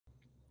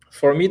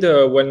for me,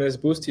 the Wellness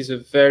Boost is a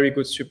very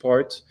good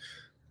support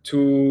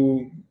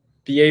to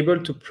be able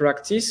to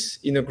practice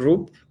in a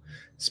group,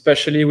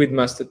 especially with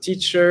master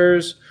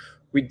teachers,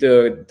 with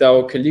the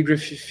Tao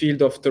calligraphy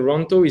field of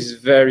Toronto is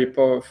very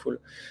powerful.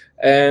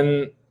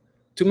 And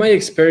to my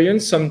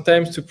experience,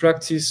 sometimes to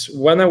practice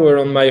 1 hour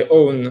on my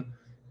own,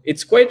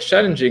 it's quite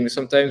challenging.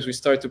 Sometimes we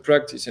start to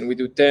practice and we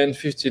do 10,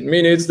 15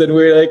 minutes, then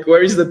we're like,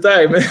 where is the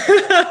time?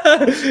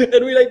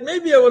 And we're like,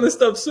 maybe I want to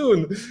stop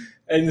soon.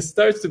 And it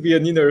starts to be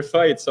an inner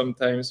fight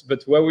sometimes.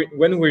 But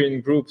when we're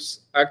in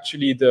groups,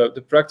 actually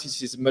the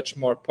practice is much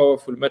more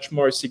powerful, much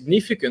more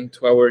significant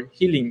to our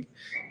healing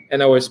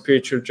and our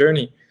spiritual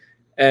journey.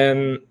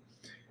 And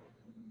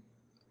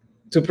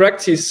to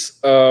practice,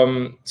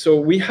 so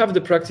we have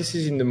the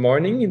practices in the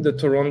morning in the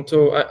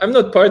Toronto. I'm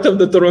not part of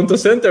the Toronto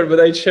Center, but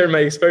I share my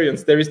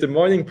experience. There is the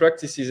morning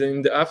practices, and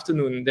in the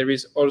afternoon, there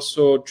is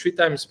also 3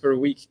 times per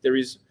week. There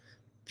is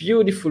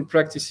beautiful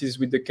practices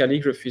with the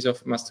calligraphies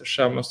of Master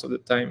Sha most of the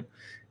time.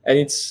 And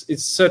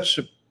it's such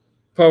a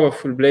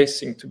powerful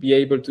blessing to be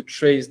able to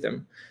trace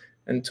them.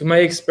 And to my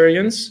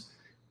experience,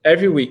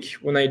 every week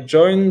when I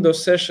join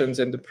those sessions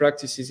and the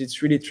practices,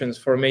 it's really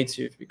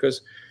transformative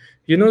because,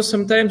 you know,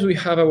 sometimes we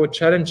have our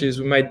challenges.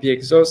 We might be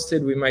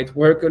exhausted. We might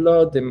work a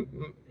lot.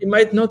 It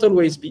might not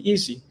always be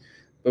easy.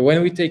 But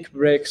when we take a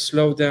break,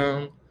 slow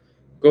down,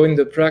 go in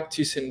the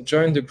practice and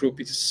join the group,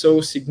 it's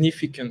so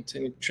significant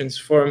and it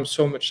transforms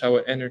so much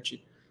our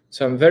energy.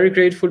 So I'm very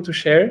grateful to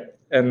share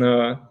and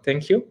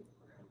thank you.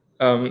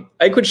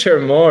 I could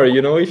share more,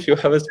 you know, if you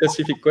have a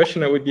specific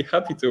question, I would be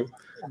happy to.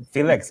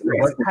 Felix,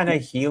 what kind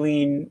of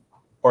healing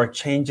or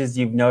changes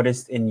you've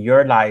noticed in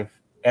your life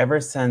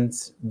ever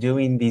since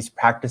doing these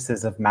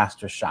practices of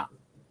Master Sha?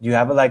 Do you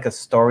have like a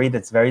story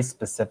that's very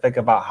specific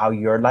about how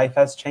your life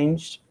has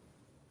changed?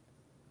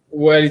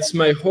 Well, it's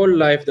my whole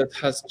life that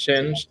has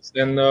changed,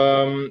 and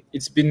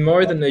it's been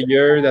more than a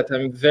year that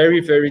I'm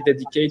very, very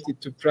dedicated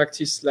to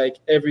practice like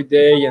every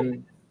day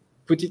and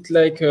put it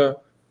like a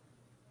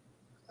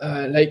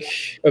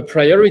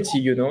priority,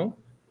 you know.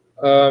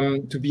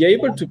 To be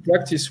able to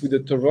practice with the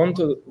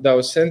Toronto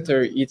Tao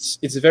Center,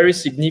 it's very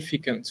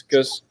significant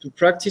because to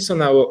practice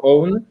on our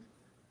own,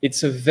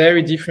 it's a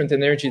very different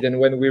energy than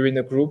when we're in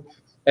a group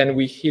and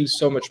we heal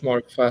so much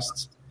more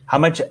fast. How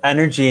much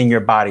energy in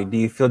your body? Do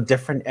you feel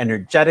different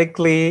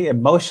energetically,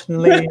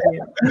 emotionally?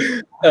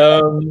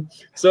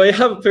 So I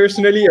have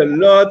personally a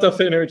lot of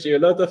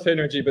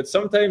energy, but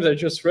sometimes I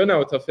just run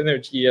out of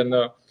energy and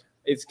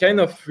it's kind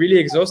of really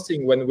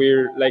exhausting when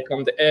we're like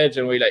on the edge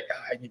and we're like,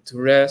 I need to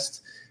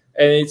rest.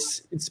 And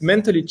it's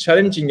mentally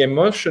challenging,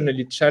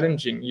 emotionally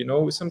challenging, you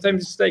know.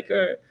 Sometimes it's like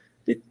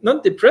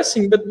not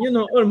depressing, but you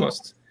know,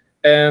 almost.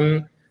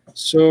 And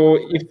so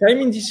if I'm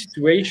in this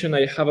situation,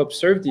 I have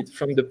observed it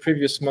from the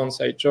previous months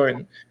I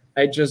joined.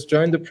 I just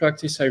join the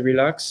practice, I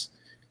relax,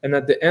 and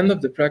at the end of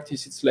the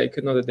practice, it's like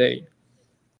another day.